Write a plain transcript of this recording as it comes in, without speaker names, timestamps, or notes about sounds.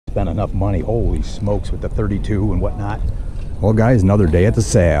Spent enough money, holy smokes, with the 32 and whatnot. Well guys, another day at the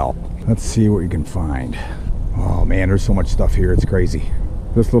sale. Let's see what you can find. Oh man, there's so much stuff here, it's crazy.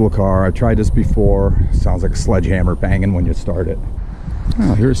 This little car, I've tried this before. Sounds like a sledgehammer banging when you start it.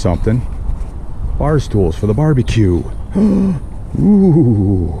 Oh, here's something. Bar stools for the barbecue.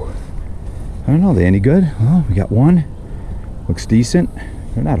 Ooh. I don't know, are they any good? Well, we got one. Looks decent.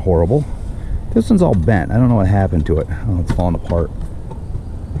 They're not horrible. This one's all bent. I don't know what happened to it. Oh, it's falling apart.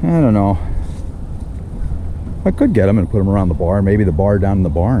 I don't know. I could get them and put them around the bar. Maybe the bar down in the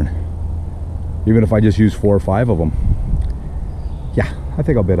barn. Even if I just use 4 or 5 of them. Yeah, I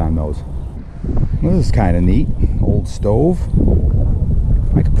think I'll bid on those. Well, this is kind of neat. Old stove.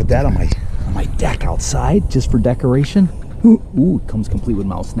 I could put that on my deck outside just for decoration. Ooh, it comes complete with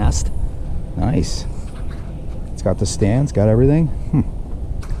mouse nest. Nice. It's got the stands, got everything.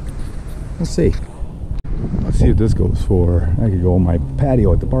 Let's see. Let's see what this goes for. I could go on my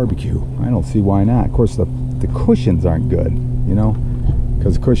patio at the barbecue. I don't see why not. Of course, the cushions aren't good, you know,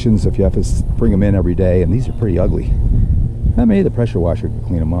 because cushions, if you have to bring them in every day, and these are pretty ugly. Maybe the pressure washer could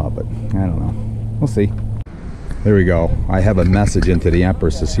clean them up, but I don't know. We'll see. There we go. I have a message into the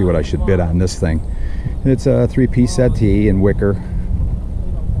Empress to see what I should bid on this thing. It's a 3-piece settee in wicker.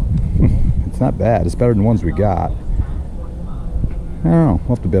 It's not bad. It's better than the ones we got. I don't know.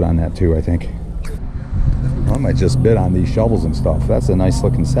 We'll have to bid on that too, I think. I might just bid on these shovels and stuff. That's a nice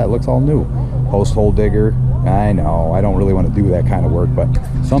looking set. Looks all new. Post hole digger. I know. I don't really want to do that kind of work, but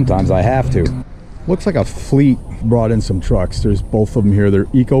sometimes I have to. Looks like a fleet brought in some trucks. There's both of them here. They're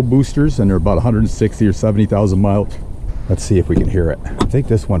Eco Boosters, and they're about 160 or 70,000 miles. Let's see if we can hear it. I think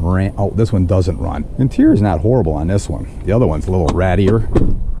this one ran. Oh, this one doesn't run. Interior is not horrible on this one. The other one's a little rattier.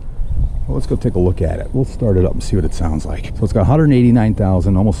 Well, let's go take a look at it. We'll start it up and see what it sounds like. So it's got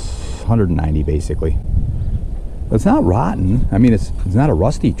 189,000, almost 190 basically. It's not rotten. I mean, it's not a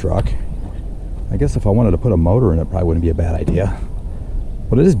rusty truck. I guess if I wanted to put a motor in it, probably wouldn't be a bad idea.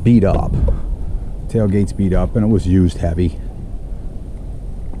 But it is beat up. Tailgate's beat up, and it was used heavy.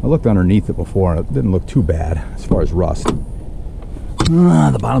 I looked underneath it before, and it didn't look too bad as far as rust.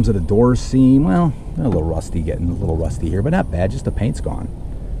 The bottoms of the doors seem, well, they're a little rusty, getting a little rusty here, but not bad. Just the paint's gone.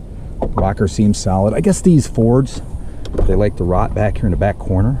 Rocker seems solid. I guess these Fords, they like to rot back here in the back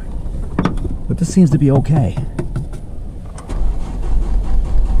corner, but this seems to be okay.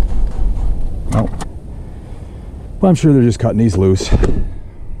 Oh, but I'm sure they're just cutting these loose.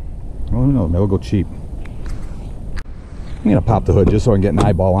 Well, who knows? Maybe we'll go cheap. I'm gonna pop the hood just so I can get an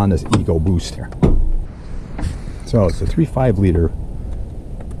eyeball on this Eco Booster. So it's a 3.5 liter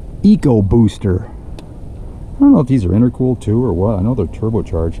Eco Booster. I don't know if these are intercooled too or what. I know they're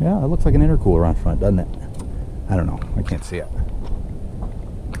turbocharged. Yeah, it looks like an intercooler on front, doesn't it? I don't know. I can't see it.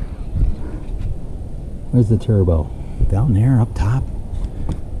 Where's the turbo? Down there, up top.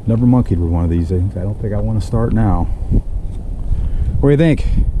 Never monkeyed with one of these things. I don't think I want to start now. What do you think?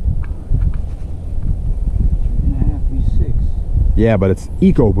 3.5 V6. Yeah, but it's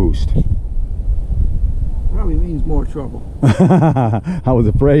Eco Boost. Probably means more trouble. I was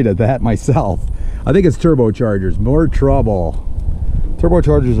afraid of that myself. I think it's turbochargers. More trouble.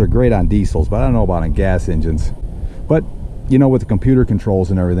 Turbochargers are great on diesels, but I don't know about on gas engines. But, you know, with the computer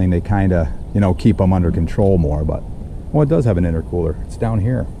controls and everything, they kind of, you know, keep them under control more. But, well, it does have an intercooler. It's down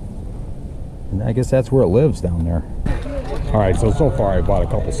here. And I guess that's where it lives, down there. All right, so far I bought a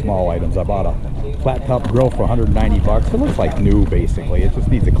couple small items. I bought a flat top grill for 190 bucks. It looks like new, basically. It just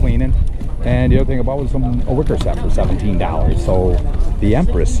needs a cleaning. And the other thing I bought was a wicker set for $17. So the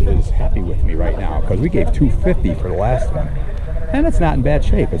Empress is happy with me right now because we gave $250 for the last one. And it's not in bad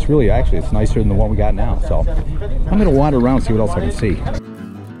shape. It's really, actually, it's nicer than the one we got now. So I'm going to wander around and see what else I can see.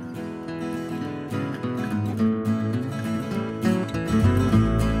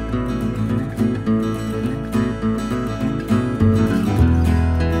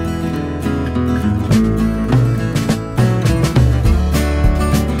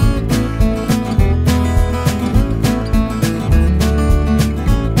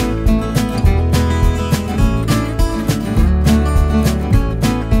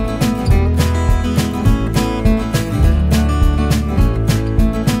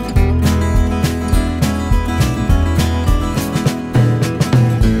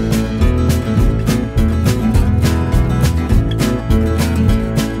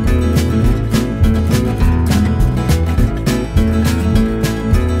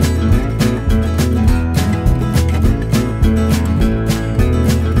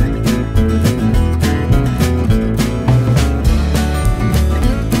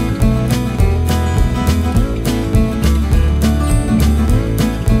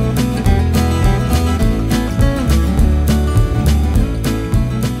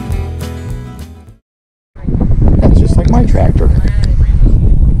 my tractor.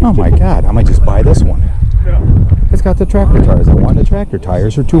 Oh my God, I might just buy this one. It's got the tractor tires. I want the tractor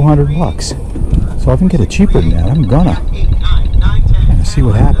tires are $200. So if I can get it cheaper than that, I'm gonna. And see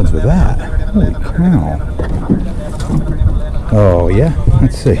what happens with that. Holy cow. Oh yeah,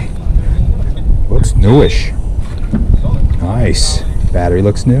 let's see. Looks newish. Nice. Battery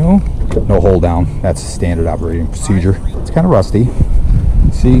looks new. No hold down. That's a standard operating procedure. It's kind of rusty.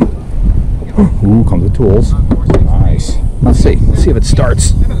 See? Ooh, comes with tools. Nice. Let's see. Let's see if it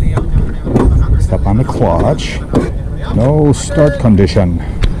starts. Step on the clutch. No start condition.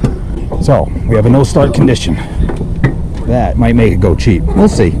 So, we have a no start condition. That might make it go cheap. We'll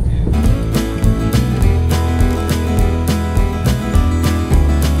see.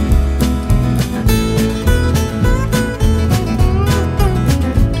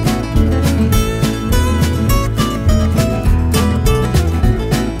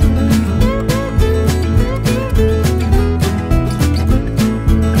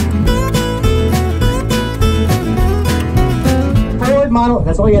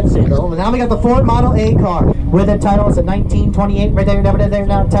 That's all you have to say, girl. Now we got the Ford Model A car with a title. It's a 1928 right there. There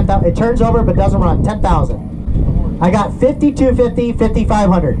now 10,000. It turns over but doesn't run. 10,000. I got 5250,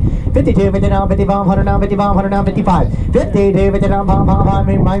 5500. 52, 50 down, 5500 down, 5500 down, 55. 52, 50 down, pom pom pom.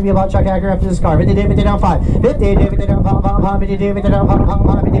 Remind me about Chuck Hacker after this car. 52, 50 down, 5. 52, 50 down, pom pom pom. 52, 50 down, pom pom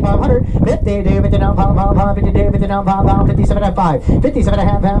pom. 5500. 52, 50 down, pom pom pom. 52, 50 down, pom pom. 57 at 5. 57 and a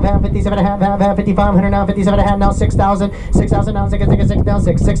half, half, half. 57 and a half, half, half. 5500 now, 57 and a half now, 6,000. 6,000 now, 6, 6, 6 now,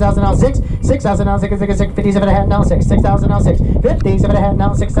 6. 6,000 now, 6. 6,000 now, 6, 6, 6. 57 and a half now, 6. 6,000 now, 6. 57 and a half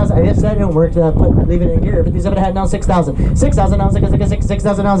now, 6,000. I just said it didn't work. Leave it in gear. 57 and a half now, 6,000. 6,000 now, 6, 6, 6.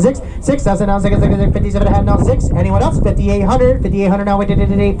 6,000 now, 6. 6,000 now, 6, 6, 6. 57 and a half now, 6. Anyone else? 5,800. 5,800 now, wait,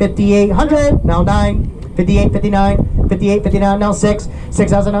 5,800 now, 9. 58, 59, 58, 59 now, 6.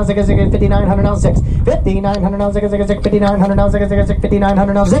 6,000 now, 6, 6, 5,900 now, 6. 5,900 now, 6, 6, 6. 5,900 now, 6, 6, 6.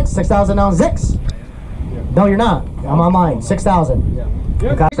 5,900 now, 6. 6,000 now, 6. No, you're not. I'm on mine. 6,000.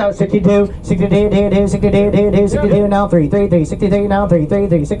 Okay. 62, 62, 62, 62 now, 3, 3, 3, 63 now, 3, 3,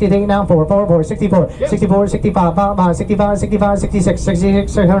 3, 63 now, 4, 4, 4, 64, 64, 65, 5, 65, 65, 66,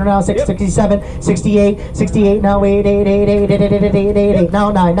 66, 600 now, 6, 67, 68, 68 now, 8, 8, 8, 8, 8, 8, 8, 8, 8,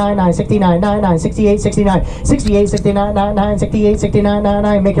 now, 9, 9, 9, 69, 9, 9, 68, 69, 68, 69, 9, 9, 68, 69, 9,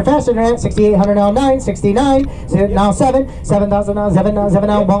 9, make it faster than that, 6,800 now, 9, 69, now, 7, 7,000 now, 7 now, 7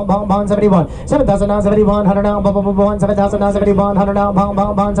 now, 1, 71, 7,000 now, 71, 100 now, 1, 7,000 now, 71, 100 now, 1,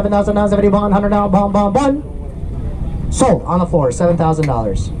 7,000 now, 71, 100 now, 1. Sold on the floor,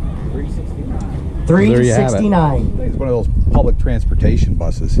 $7,000. 369. It's one of those public transportation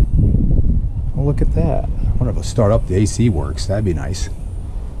buses. Oh, look at that. I wonder if it'll start up the AC works. That'd be nice.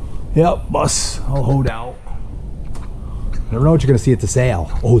 Yep, bus. I'll hold out. Never know what you're going to see at the sale.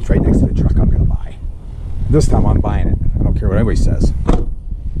 Oh, it's right next to the truck I'm going to buy. This time I'm buying it. I don't care what anybody says.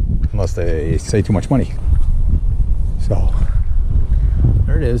 Unless they say too much money. So,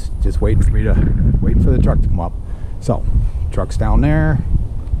 there it is. Just waiting for the truck to come up. So, truck's down there.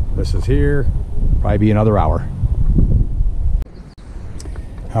 This is here. Probably be another hour.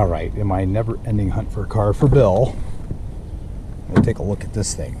 All right, in my never-ending hunt for a car for Bill, we'll take a look at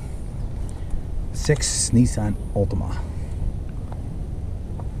this thing. 6 Nissan Altima.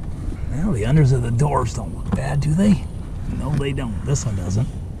 Well, the unders of the doors don't look bad, do they? No, they don't. This one doesn't.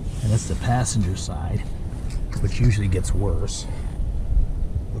 And it's the passenger side, which usually gets worse.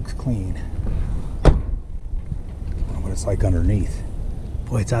 Looks clean. I don't know what it's like underneath.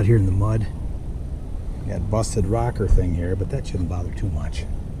 Boy, it's out here in the mud. Got busted rocker thing here, but that shouldn't bother too much.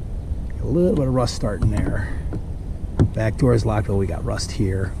 Got a little bit of rust starting there. Back door is locked, but we got rust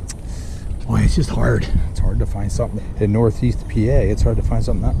here. Boy, it's just hard. It's hard to find something. In northeast PA, it's hard to find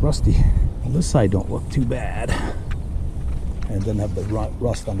something not rusty. Well, this side don't look too bad. And it doesn't have the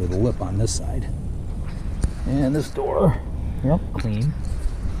rust under the lip on this side. And this door, yep, clean.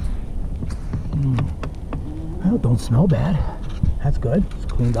 Well, it don't smell bad. That's good. It's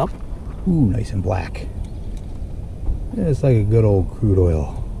cleaned up. Ooh, nice and black. Yeah, it's like a good old crude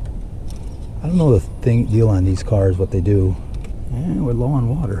oil. I don't know the deal on these cars, what they do. Yeah, we're low on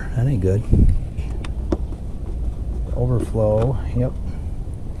water. That ain't good. Overflow. Yep.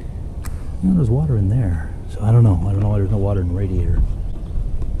 No, there's water in there. So I don't know. I don't know why there's no water in the radiator.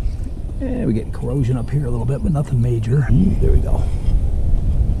 Yeah, we're getting corrosion up here a little bit, but nothing major. There we go.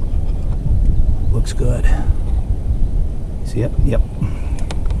 Looks good. See it? Yep.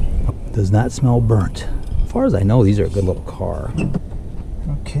 Does not smell burnt. As far as I know, these are a good little car.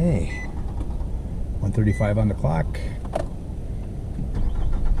 Okay. 1:35 on the clock.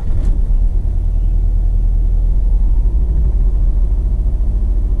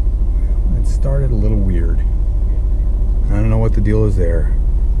 It started a little weird. I don't know what the deal is there.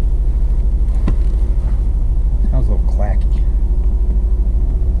 Sounds a little clacky.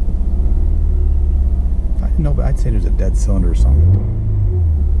 If I didn't know, but I'd say there's a dead cylinder or something.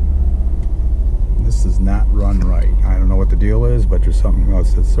 This does not run right. I don't know what the deal is, but there's something else.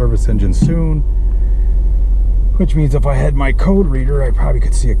 It says service engine soon, which means if I had my code reader, I probably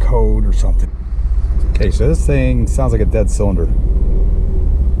could see a code or something. Okay, so this thing sounds like a dead cylinder.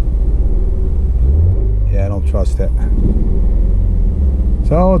 Yeah, I don't trust it.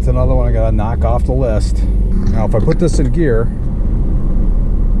 So it's another one I gotta knock off the list. Now if I put this in gear, it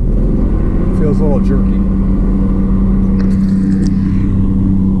feels a little jerky.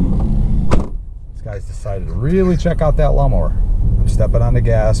 This guy's decided to really check out that lawnmower. I'm stepping on the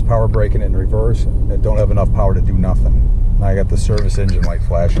gas, power braking it in reverse. I don't have enough power to do nothing. Now I got the service engine light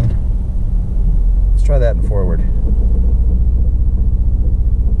flashing. Let's try that in forward.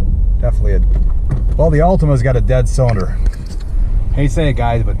 Definitely well, the Ultima's got a dead cylinder. Hate to say it,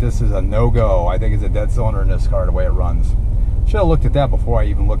 guys, but this is a no-go. I think it's a dead cylinder in this car the way it runs. Should have looked at that before I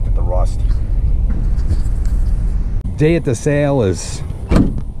even looked at the rust. Day at the sale it's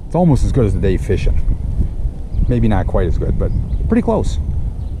almost as good as the day fishing. Maybe not quite as good, but pretty close.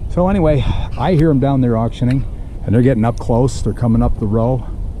 So anyway, I hear them down there auctioning, and they're getting up close. They're coming up the row.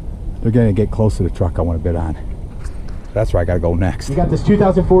 They're gonna get close to the truck I want to bid on. That's where I gotta go next. We got this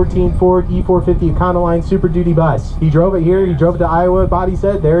 2014 Ford E450 Econoline Super Duty bus. He drove it here, he drove it to Iowa, body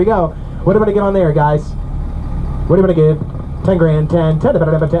said, there you go. What am I gonna get on there, guys? What am I gonna give? 10 grand, 10, 10, 10.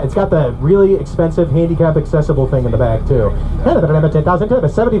 It's got the really expensive handicap accessible thing in the back too. 10,000,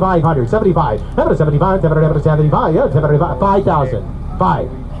 7,500, 75, 75, 75, yeah, 5,000, 5.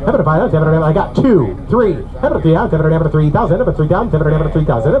 I got 2, 3, 3,000, 3,000, 3,000, 3,000, 3,000, 3,000, 3,000,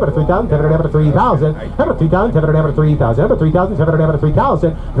 3,000,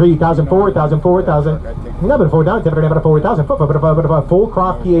 3,000, 3,000, 4,000, 4,000, number 4,000, 4,000, full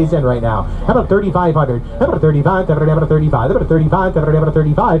Croft PAs in right now. How about 3,500? How about 35? How about 35? How about 35? How about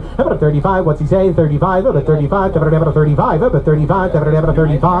 35? How about 35? What's he saying? 35? How about 35? How about 35? How about 35? How about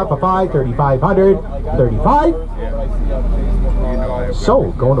 35? 3,500? 35?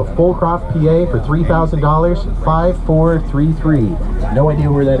 So, going to full Croft PA for $3,000, 5433. No idea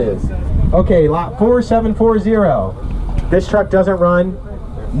where that is. Okay, lot 4740. This truck doesn't run,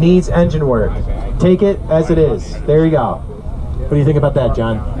 needs engine work. Take it as it is. There you go. What do you think about that,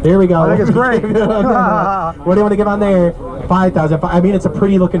 John? There we go. I think it's great. What do you want to give on there? 5,000. I mean, it's a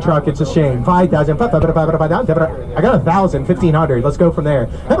pretty looking truck. It's a shame. 5,000. I got 1,000. 1,500. Let's go from there.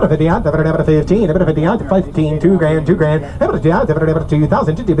 15. 15. 2 grand. 2 grand.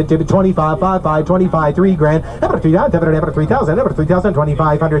 2,000. 25. 5. 25. 3 grand. 3,000. 3,000.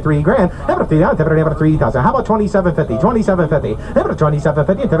 2,500. 3 grand. 3,000. How about 2,750? 2,750.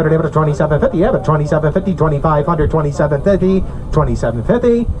 2,750. 2,750. 2,750. 2,500. 2,750.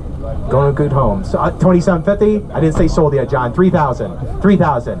 2,750. Going to good homes. 2,750. I didn't say sold yet, John. 3,000.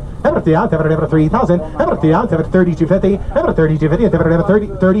 3,000. 3,000. 3,250.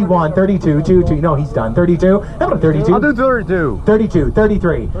 3250. 31. 32. 2. No, he's done. 32. 32. I'll do 32. 32.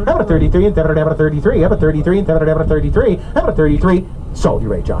 33. 33 and 33. 33 and 33. 33. Sold.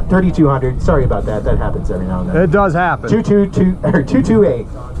 You're right, John. 3,200. Sorry about that. That happens every now and then. It does happen. 228.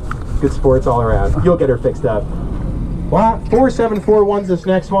 Good sports all around. You'll get her fixed up. Well, 4741's this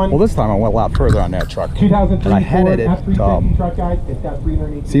next one. Well, this time I went a lot further on that truck. 2003 and I had Ford it at, F350 truck, guys. It's got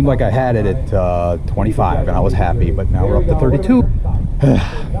 380. seemed like I had it at 25 and I was happy, but now we're up to 32.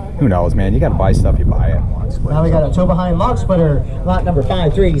 Who knows, man? You got to buy stuff you buy at once. Now we got a tow behind log splitter, lot number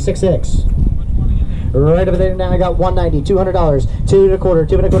 5366. Right over there now I got $190, $200, 2 1/4,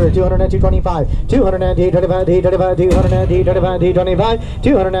 2 1/4, 200, 225, 200, 225, 225, 200, 225, 225,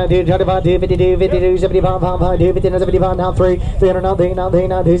 200, 225, 252, 52, 75, 250, 75, now 3, 300, now 3, now 3,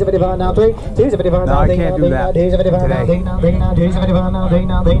 now 275, now 3, 275, now 3, now 3, now 275, now 3, now 3, now 275, now 3,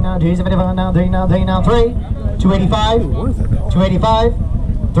 now 3, now 275, now 3, now 3, now 3, 285, 285,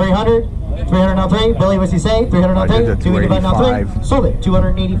 300. 300 now 3. Billy, what's he say? 300 now 3. 285 now 3. Sold it.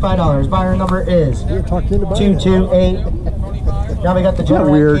 $285. Buyer number is 228. Now we got the General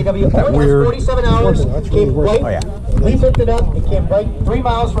KW. Only has 47 hours. Came right. We picked it up. It came right 3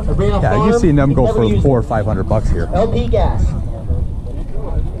 miles from the farm. Yeah, you've seen them go for $400 or $500 here. LP gas.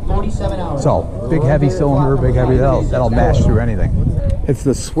 47 hours. So big heavy cylinder, big heavy. That'll mash through anything. It's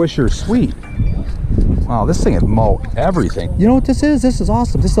the Swisher Sweet. Wow, this thing is mow everything. You know what this is? This is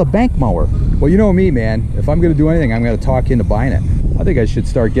awesome. This is a bank mower. Well, you know me, man. If I'm going to do anything, I'm going to talk into buying it. I think I should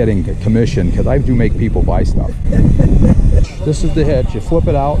start getting a commission because I do make people buy stuff. This is the hitch. You flip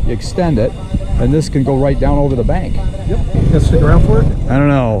it out, you extend it, and this can go right down over the bank. Yep. Gonna stick around for it? I don't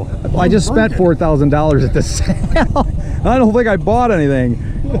know. I just spent $4,000 at the sale. I don't think I bought anything.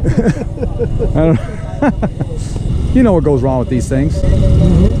 I don't, you know what goes wrong with these things.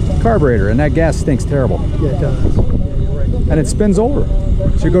 Carburetor, and that gas stinks terrible. Yeah, it does. And it spins over.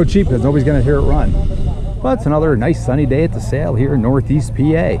 Should go cheap because nobody's gonna hear it run. But it's another nice sunny day at the sale here in Northeast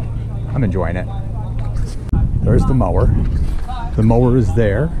PA. I'm enjoying it. There's the mower. The mower is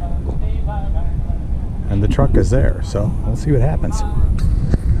there. And the truck is there. So we'll see what happens.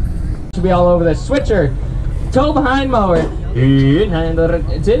 Should be all over the switcher. Toe behind mower.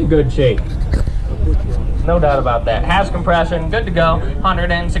 It's in good shape. No doubt about that. Has compression, good to go.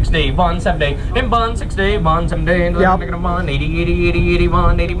 160, 170, and 160, 170, 80, 80, 80,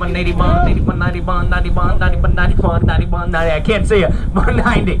 81, 81, 81, 81, 91, 91, 91, 91, 91, 90. I can't see it.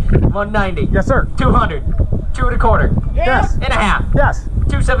 190, 190. Yes, sir. 200, 2 1/4. Yes. And a half. Yes.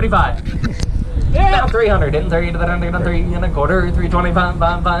 275. Now 300 and 3 1/4, 325,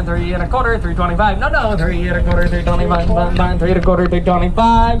 5, 3 1/4, 325. No, 3 1/4, 325, 5, 3 1/4,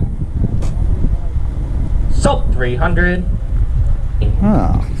 325. So 300.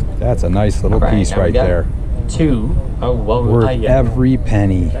 Oh, that's a nice little piece right there. 2. Oh, well, Worth every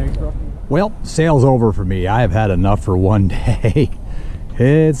penny. Well, sale's over for me. I have had enough for one day.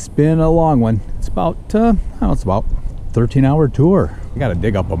 It's been a long one. It's about, it's about 13-hour tour. I got to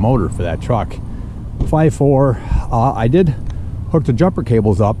dig up a motor for that truck. 5.4. I did hook the jumper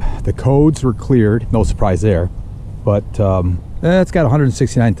cables up. The codes were cleared. No surprise there. But it's got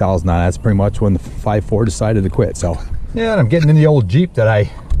 169,000 on it. That's pretty much when the 5.4 decided to quit. So yeah, and I'm getting in the old Jeep that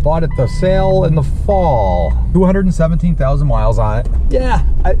I bought at the sale in the fall. 217,000 miles on it. Yeah,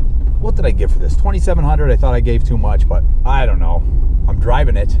 what did I give for this? 2,700. I thought I gave too much, but I don't know. I'm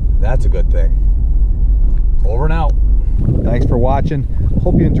driving it. That's a good thing. Over and out. Thanks for watching.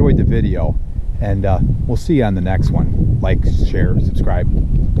 Hope you enjoyed the video, and we'll see you on the next one. Like, share, subscribe,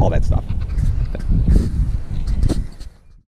 all that stuff.